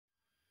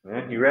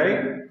Yeah, you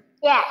ready?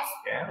 Yes.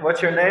 Yeah.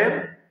 What's your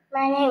name?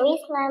 My name is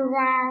Lam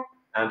Giang.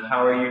 And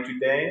how are you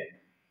today?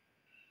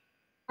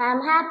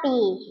 I'm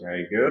happy.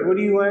 Very good. What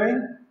are you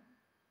wearing?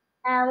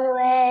 I'm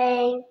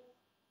wearing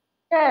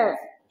shirt.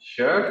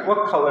 Shirt.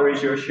 What color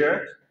is your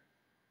shirt?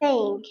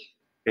 Pink.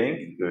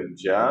 Pink. Good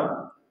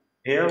job.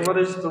 Here, what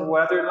is the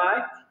weather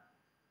like?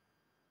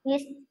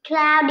 It's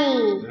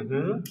cloudy.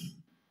 Mm-hmm.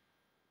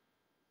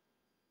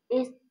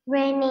 It's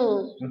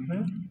rainy.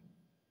 Mm-hmm.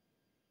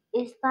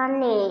 It's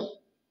sunny.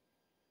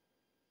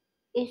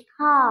 It's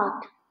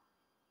hot.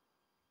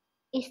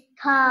 It's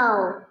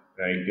cold.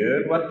 Very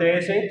good. What day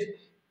is it?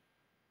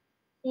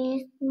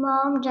 It's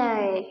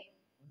Monday.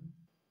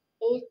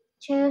 It's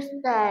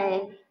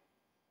Tuesday.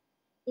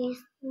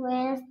 It's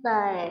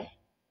Wednesday.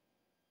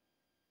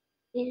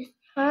 It's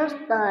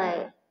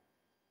Thursday.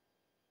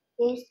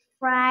 It's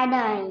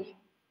Friday.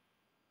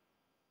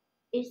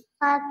 It's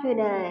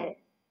Saturday.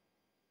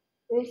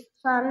 It's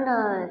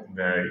Sunday.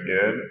 Very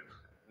good.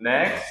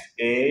 Next,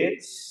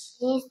 it's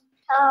It's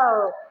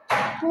cold.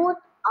 Put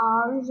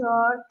on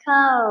your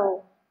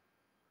coat.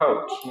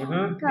 coat.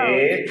 Mm-hmm.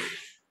 Coat.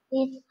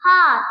 It's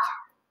hot.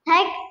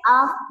 Take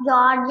off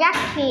your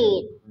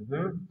jacket.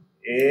 Mm-hmm.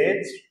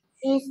 It's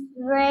It's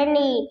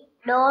rainy.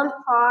 Don't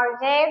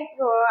forget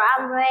your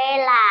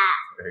umbrella.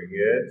 very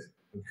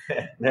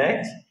good.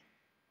 Next,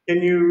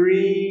 can you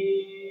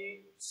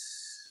read?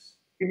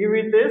 Can you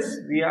read this?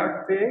 The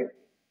Arctic.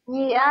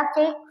 The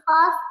Arctic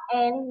fox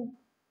and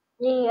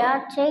the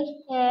Arctic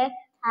hare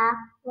have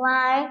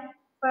white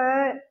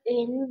fur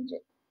in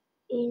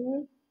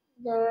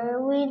the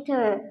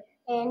winter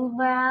and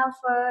brown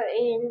fur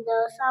in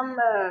the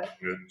summer.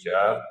 Good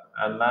job.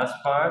 And last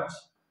part.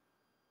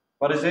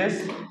 What is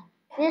this?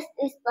 This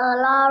is a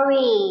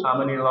lorry. How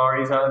many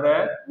lorries are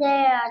there?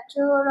 There are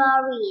two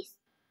lorries.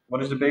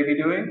 What is the baby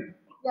doing?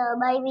 The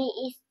baby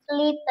is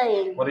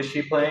sleeping. What is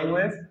she playing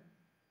with?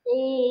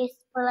 She is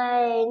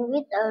playing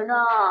with a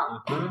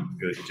dog.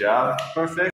 Good job. Perfect.